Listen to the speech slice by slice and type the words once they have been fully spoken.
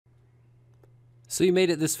So you made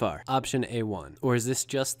it this far, option A1, or is this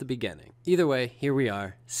just the beginning? Either way, here we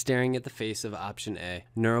are, staring at the face of option A,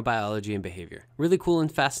 neurobiology and behavior. Really cool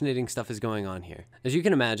and fascinating stuff is going on here. As you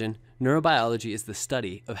can imagine, neurobiology is the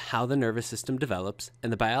study of how the nervous system develops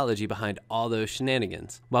and the biology behind all those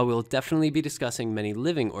shenanigans. While we'll definitely be discussing many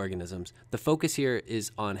living organisms, the focus here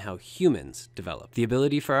is on how humans develop. The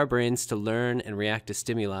ability for our brains to learn and react to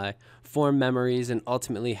stimuli, form memories, and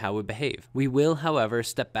ultimately how we behave. We will, however,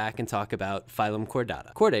 step back and talk about phylum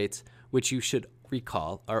Chordata. Chordates, which you should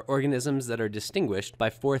recall, are organisms that are distinguished by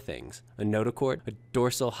four things: a notochord, a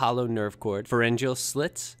dorsal hollow nerve cord, pharyngeal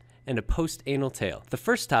slits, and a post-anal tail. The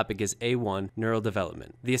first topic is A1, neural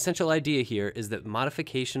development. The essential idea here is that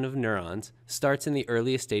modification of neurons starts in the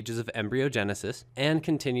earliest stages of embryogenesis and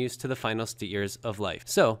continues to the final years of life.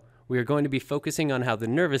 So, we are going to be focusing on how the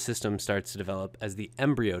nervous system starts to develop as the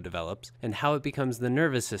embryo develops and how it becomes the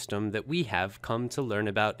nervous system that we have come to learn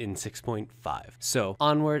about in 6.5. So,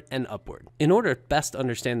 onward and upward. In order to best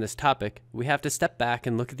understand this topic, we have to step back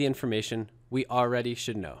and look at the information we already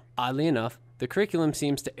should know. Oddly enough, the curriculum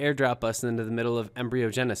seems to airdrop us into the middle of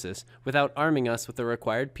embryogenesis without arming us with the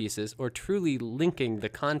required pieces or truly linking the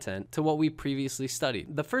content to what we previously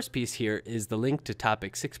studied. The first piece here is the link to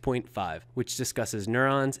topic 6.5, which discusses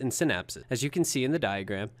neurons and synapses. As you can see in the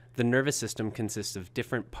diagram, the nervous system consists of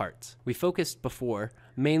different parts. We focused before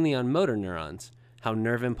mainly on motor neurons, how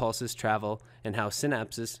nerve impulses travel, and how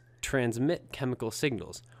synapses transmit chemical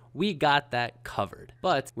signals. We got that covered,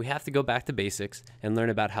 but we have to go back to basics and learn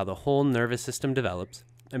about how the whole nervous system develops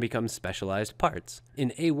and becomes specialized parts.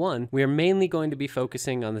 In A1, we are mainly going to be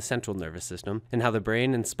focusing on the central nervous system and how the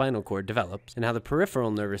brain and spinal cord develops and how the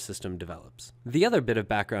peripheral nervous system develops. The other bit of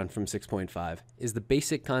background from 6.5 is the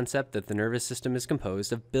basic concept that the nervous system is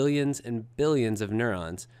composed of billions and billions of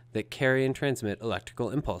neurons that carry and transmit electrical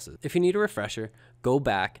impulses. If you need a refresher, go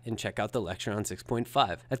back and check out the lecture on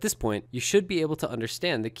 6.5. At this point, you should be able to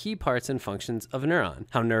understand the key parts and functions of a neuron,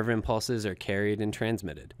 how nerve impulses are carried and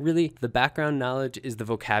transmitted. Really, the background knowledge is the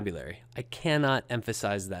vocabulary. I cannot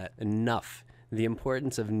emphasize that enough, the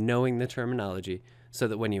importance of knowing the terminology so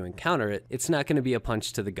that when you encounter it, it's not going to be a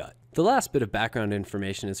punch to the gut. The last bit of background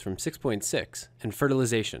information is from 6.6 and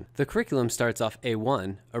fertilization. The curriculum starts off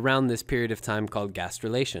A1 around this period of time called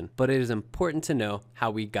gastrulation, but it is important to know how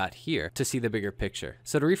we got here to see the bigger picture.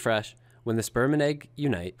 So to refresh, when the sperm and egg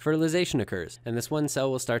unite, fertilization occurs, and this one cell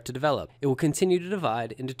will start to develop. It will continue to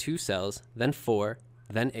divide into 2 cells, then 4,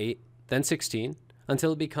 then 8, then 16,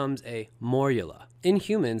 until it becomes a morula. In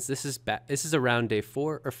humans, this is around day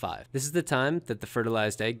 4 or 5. This is the time that the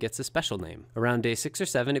fertilized egg gets a special name. Around day 6 or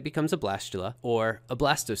 7, it becomes a blastula or a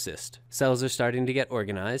blastocyst. Cells are starting to get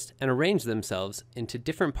organized and arrange themselves into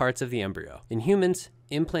different parts of the embryo. In humans,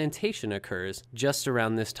 implantation occurs just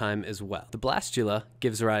around this time as well. The blastula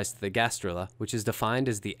gives rise to the gastrula, which is defined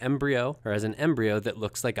as the embryo or as an embryo that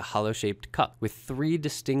looks like a hollow-shaped cup with 3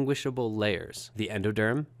 distinguishable layers: the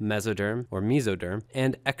endoderm, mesoderm or mesoderm,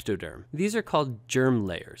 and ectoderm. These are called germ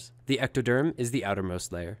layers. The ectoderm is the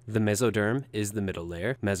outermost layer, the mesoderm is the middle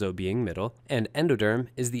layer, meso being middle, and endoderm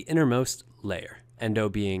is the innermost layer, endo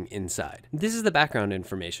being inside. This is the background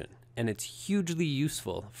information, and it's hugely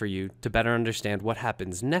useful for you to better understand what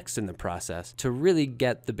happens next in the process to really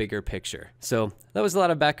get the bigger picture. So that was a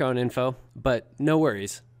lot of background info, but no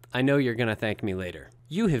worries. I know you're going to thank me later.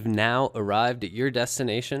 You have now arrived at your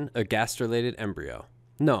destination, a gastrulated embryo.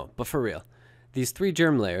 No, but for real. These 3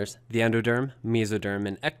 germ layers, the endoderm, mesoderm,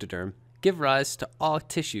 and ectoderm, give rise to all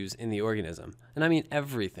tissues in the organism, and I mean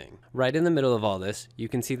everything. Right in the middle of all this, you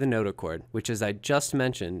can see the notochord, which, as I just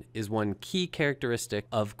mentioned, is one key characteristic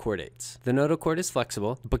of chordates. The notochord is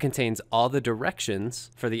flexible, but contains all the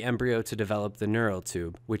directions for the embryo to develop the neural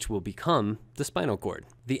tube, which will become the spinal cord.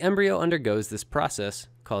 The embryo undergoes this process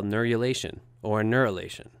called neurulation, or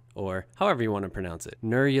neurulation, or however you want to pronounce it,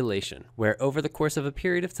 neurulation, where over the course of a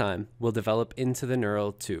period of time will develop into the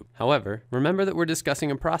neural tube. However, remember that we're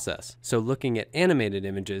discussing a process, so looking at animated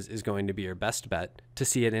images is going to be your best bet to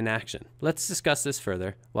see it in action. Let's discuss this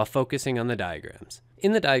further while focusing on the diagrams.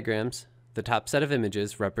 In the diagrams, the top set of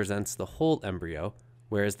images represents the whole embryo,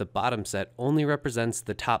 whereas the bottom set only represents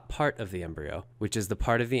the top part of the embryo, which is the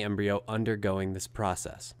part of the embryo undergoing this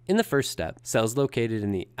process. In the first step, cells located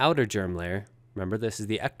in the outer germ layer, remember this is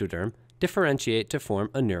the ectoderm, differentiate to form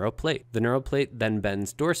a neural plate. The neural plate then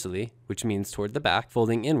bends dorsally, which means toward the back,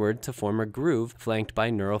 folding inward to form a groove flanked by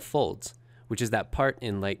neural folds, which is that part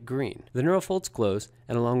in light green. The neural folds close,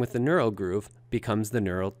 and along with the neural groove becomes the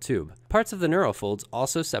neural tube. Parts of the neural folds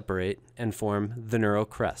also separate and form the neural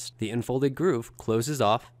crest. The enfolded groove closes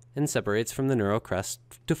off and separates from the neural crest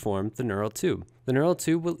to form the neural tube. The neural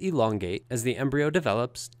tube will elongate as the embryo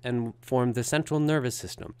develops and form the central nervous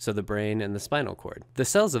system, so the brain and the spinal cord. The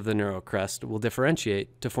cells of the neural crest will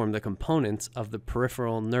differentiate to form the components of the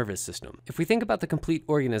peripheral nervous system. If we think about the complete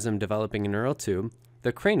organism developing a neural tube,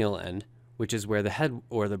 the cranial end, which is where the head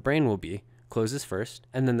or the brain will be, closes first,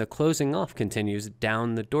 and then the closing off continues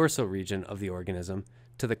down the dorsal region of the organism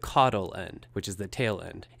to the caudal end, which is the tail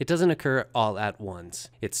end. It doesn't occur all at once.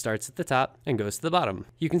 It starts at the top and goes to the bottom.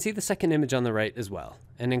 You can see the second image on the right as well.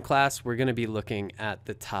 And in class, we're going to be looking at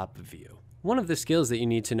the top view. One of the skills that you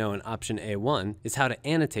need to know in option A1 is how to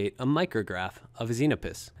annotate a micrograph of a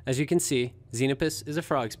xenopus. As you can see, xenopus is a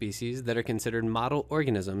frog species that are considered model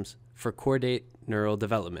organisms for chordate neural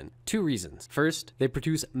development. 2 reasons. First, they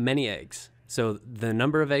produce many eggs, so the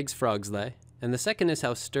number of eggs frogs lay. And the second is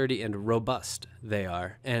how sturdy and robust they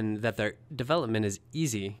are, and that their development is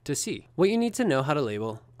easy to see. What you need to know how to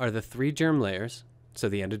label are the 3 germ layers, so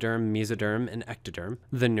the endoderm, mesoderm, and ectoderm,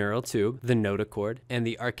 the neural tube, the notochord, and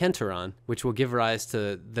the archenteron, which will give rise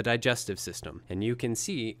to the digestive system. And you can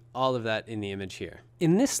see all of that in the image here.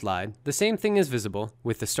 In this slide, the same thing is visible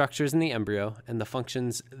with the structures in the embryo and the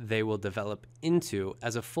functions they will develop into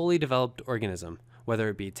as a fully developed organism, whether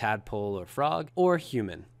it be tadpole or frog or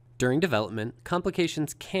human. During development,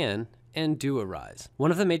 complications can and do arise.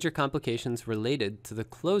 One of the major complications related to the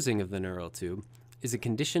closing of the neural tube is a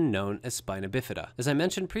condition known as spina bifida. As I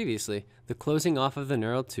mentioned previously, the closing off of the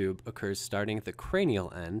neural tube occurs starting at the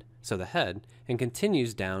cranial end, so the head, and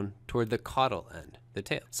continues down toward the caudal end, the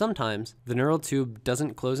tail. Sometimes the neural tube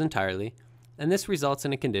doesn't close entirely, and this results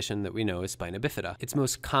in a condition that we know as spina bifida. It's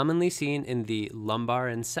most commonly seen in the lumbar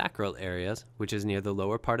and sacral areas, which is near the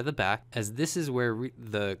lower part of the back, as this is where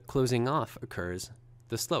the closing off occurs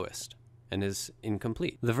the slowest and is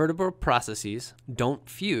incomplete. The vertebral processes don't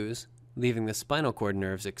fuse, leaving the spinal cord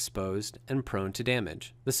nerves exposed and prone to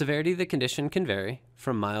damage. The severity of the condition can vary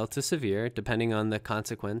from mild to severe depending on the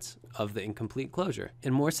consequence of the incomplete closure.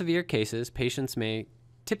 In more severe cases, patients may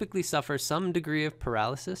typically suffer some degree of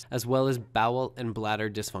paralysis as well as bowel and bladder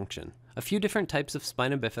dysfunction. A few different types of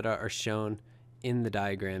spina bifida are shown in the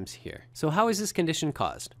diagrams here. So how is this condition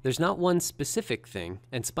caused? There's not one specific thing,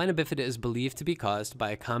 and spina bifida is believed to be caused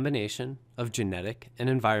by a combination of genetic and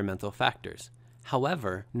environmental factors.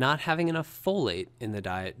 However, not having enough folate in the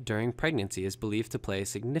diet during pregnancy is believed to play a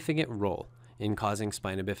significant role in causing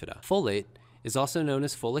spina bifida. Folate is also known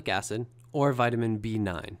as folic acid or vitamin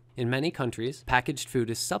B9. In many countries, packaged food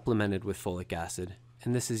is supplemented with folic acid,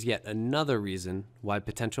 and this is yet another reason why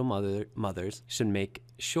potential mothers should make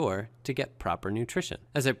sure to get proper nutrition.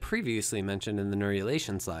 As I previously mentioned in the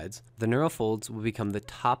neurulation slides, the neural folds will become the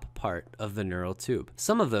top part of the neural tube.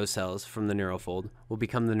 Some of those cells from the neural fold will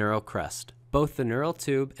become the neural crest. Both the neural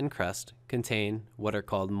tube and crest contain what are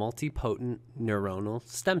called multipotent neuronal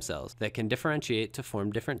stem cells that can differentiate to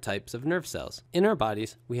form different types of nerve cells. In our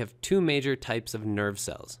bodies, we have 2 major types of nerve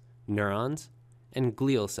cells, neurons and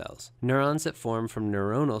glial cells. Neurons that form from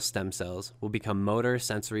neuronal stem cells will become motor,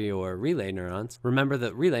 sensory, or relay neurons. Remember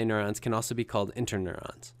that relay neurons can also be called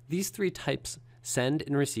interneurons. These 3 types send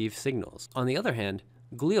and receive signals. On the other hand,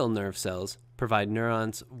 glial nerve cells provide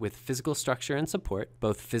neurons with physical structure and support,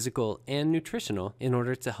 both physical and nutritional, in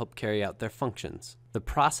order to help carry out their functions. The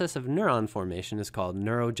process of neuron formation is called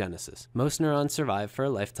neurogenesis. Most neurons survive for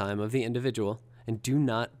a lifetime of the individual and do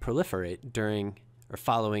not proliferate during or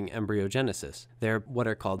following embryogenesis. They're what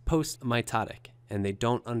are called post-mitotic, and they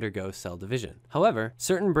don't undergo cell division. However,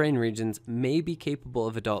 certain brain regions may be capable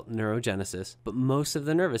of adult neurogenesis, but most of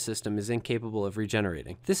the nervous system is incapable of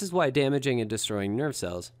regenerating. This is why damaging and destroying nerve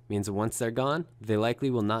cells means that once they're gone, they likely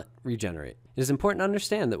will not regenerate. It is important to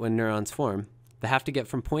understand that when neurons form, they have to get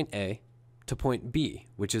from point A to point B,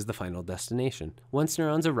 which is the final destination. Once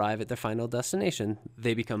neurons arrive at their final destination,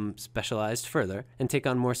 they become specialized further and take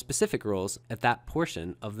on more specific roles at that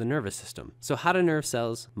portion of the nervous system. So how do nerve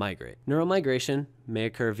cells migrate? Neural migration may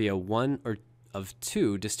occur via one or of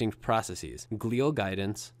 2 distinct processes, glial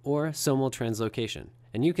guidance or somal translocation.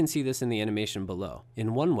 And you can see this in the animation below.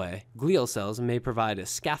 In one way, glial cells may provide a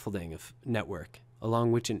scaffolding of network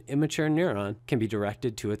along which an immature neuron can be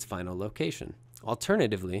directed to its final location.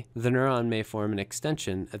 Alternatively, the neuron may form an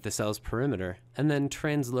extension at the cell's perimeter and then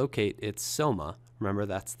translocate its soma, remember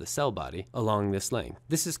that's the cell body, along this length.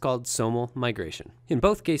 This is called somal migration. In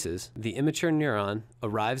both cases, the immature neuron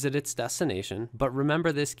arrives at its destination, but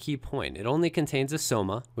remember this key point. It only contains a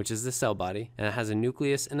soma, which is the cell body, and it has a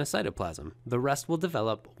nucleus and a cytoplasm. The rest will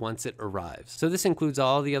develop once it arrives. So this includes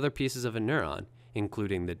all the other pieces of a neuron,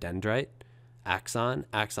 including the dendrite, axon,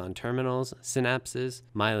 axon terminals, synapses,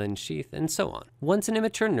 myelin sheath, and so on. Once an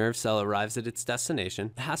immature nerve cell arrives at its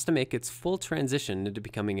destination, it has to make its full transition into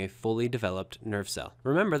becoming a fully developed nerve cell.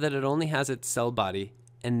 Remember that it only has its cell body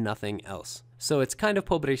and nothing else. So it's kind of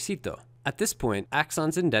pobrecito. At this point,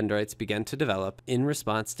 axons and dendrites begin to develop in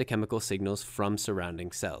response to chemical signals from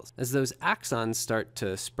surrounding cells. As those axons start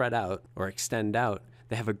to spread out or extend out,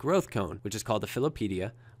 they have a growth cone, which is called a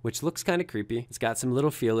philopedia, which looks kind of creepy. It's got some little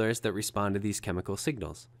feelers that respond to these chemical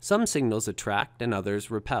signals. Some signals attract and others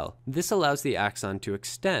repel. This allows the axon to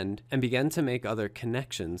extend and begin to make other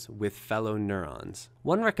connections with fellow neurons.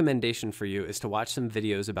 One recommendation for you is to watch some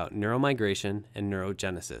videos about neuromigration and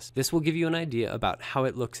neurogenesis. This will give you an idea about how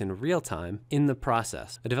it looks in real time in the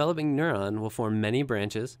process. A developing neuron will form many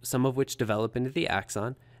branches, some of which develop into the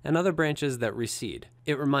axon, and other branches that recede.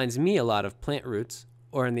 It reminds me a lot of plant roots,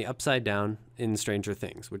 or in the Upside Down in Stranger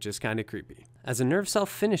Things, which is kind of creepy. As a nerve cell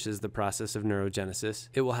finishes the process of neurogenesis,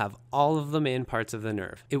 it will have all of the main parts of the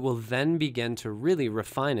nerve. It will then begin to really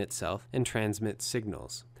refine itself and transmit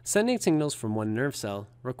signals. Sending signals from one nerve cell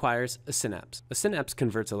requires a synapse. A synapse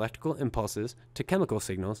converts electrical impulses to chemical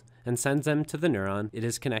signals and sends them to the neuron it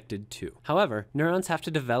is connected to. However, neurons have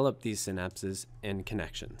to develop these synapses and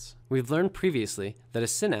connections. We've learned previously that a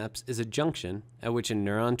synapse is a junction at which a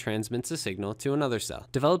neuron transmits a signal to another cell.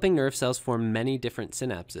 Developing nerve cells form many different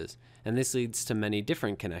synapses, and this leads to many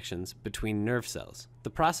different connections between nerve cells. The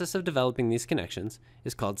process of developing these connections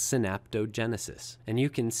is called synaptogenesis, and you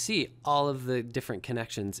can see all of the different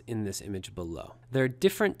connections in this image below. There are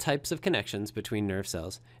different types of connections between nerve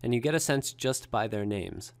cells, and you get a sense just by their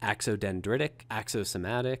names: axodendritic,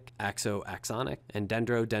 axosomatic, axoaxonic, and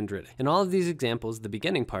dendrodendritic. In all of these examples, the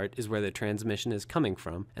beginning part is where the transmission is coming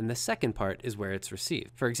from, and the second part is where it's received.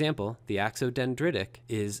 For example, the axodendritic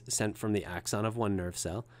is sent from the axon of one nerve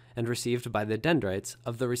cell and received by the dendrites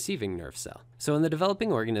of the receiving nerve cell. So in the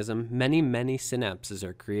developing organism, many synapses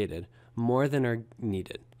are created, more than are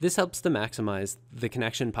needed. This helps to maximize the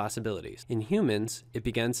connection possibilities. In humans, it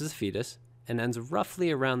begins as a fetus and ends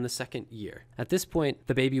roughly around the second year. At this point,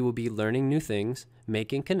 the baby will be learning new things,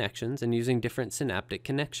 making connections, and using different synaptic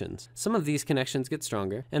connections. Some of these connections get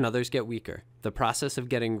stronger, and others get weaker. The process of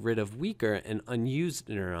getting rid of weaker and unused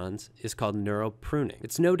neurons is called neuropruning.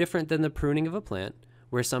 It's no different than the pruning of a plant,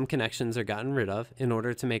 where some connections are gotten rid of in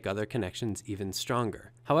order to make other connections even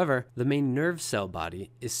stronger. However, the main nerve cell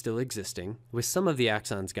body is still existing, with some of the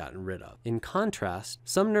axons gotten rid of. In contrast,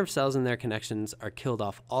 some nerve cells and their connections are killed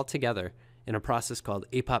off altogether in a process called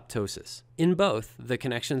apoptosis. In both, the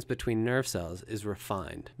connections between nerve cells is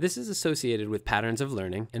refined. This is associated with patterns of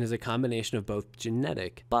learning and is a combination of both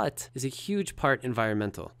genetic, but is a huge part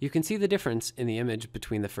environmental. You can see the difference in the image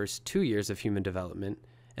between the first 2 years of human development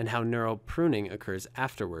and how neural pruning occurs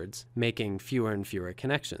afterwards, making fewer and fewer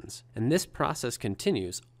connections. And this process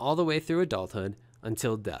continues all the way through adulthood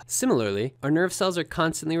until death. Similarly, our nerve cells are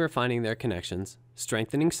constantly refining their connections,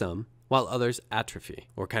 strengthening some, while others atrophy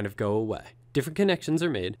or kind of go away. Different connections are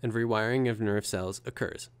made and rewiring of nerve cells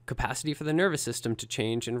occurs. Capacity for the nervous system to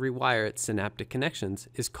change and rewire its synaptic connections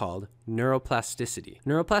is called neuroplasticity.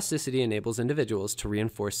 Neuroplasticity enables individuals to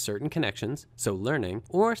reinforce certain connections, so learning,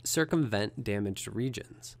 or circumvent damaged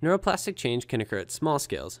regions. Neuroplastic change can occur at small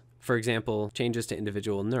scales. For example, changes to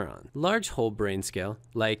individual neurons. Large whole brain scale,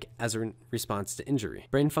 like as a response to injury.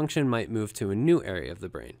 Brain function might move to a new area of the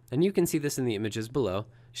brain. And you can see this in the images below,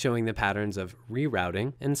 showing the patterns of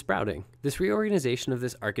rerouting and sprouting. This reorganization of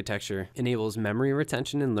this architecture enables memory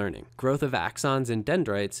retention and learning. Growth of axons and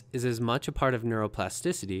dendrites is as much a part of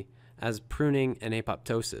neuroplasticity as pruning and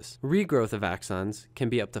apoptosis. Regrowth of axons can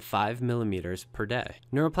be up to 5 millimeters per day.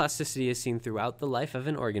 Neuroplasticity is seen throughout the life of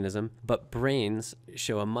an organism, but brains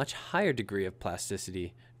show a much higher degree of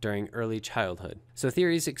plasticity during early childhood. So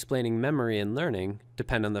theories explaining memory and learning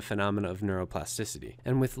depend on the phenomena of neuroplasticity.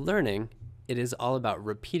 And with learning, it is all about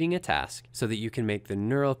repeating a task so that you can make the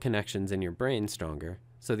neural connections in your brain stronger,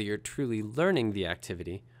 so that you're truly learning the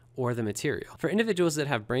activity or the material. For individuals that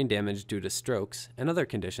have brain damage due to strokes and other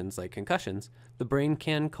conditions like concussions, the brain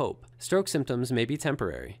can cope. Stroke symptoms may be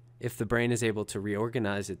temporary if the brain is able to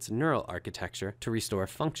reorganize its neural architecture to restore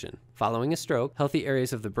function. Following a stroke, healthy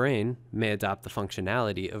areas of the brain may adopt the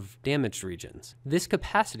functionality of damaged regions. This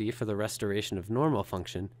capacity for the restoration of normal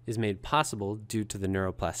function is made possible due to the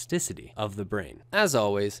neuroplasticity of the brain. As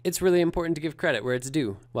always, it's really important to give credit where it's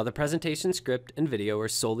due. While the presentation script and video are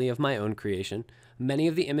solely of my own creation, many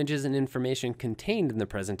of the images and information contained in the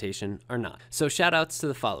presentation are not. So shout outs to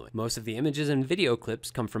the following. Most of the images and video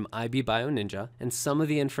clips come from IB Bio Ninja and some of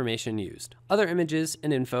the information used. Other images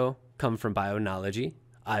and info come from Bionology,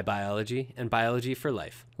 iBiology, and Biology for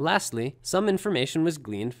Life. Lastly, some information was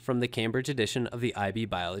gleaned from the Cambridge edition of the IB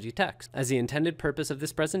Biology text, as the intended purpose of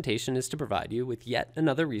this presentation is to provide you with yet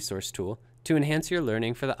another resource tool to enhance your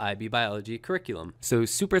learning for the IB Biology curriculum. So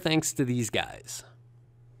super thanks to these guys.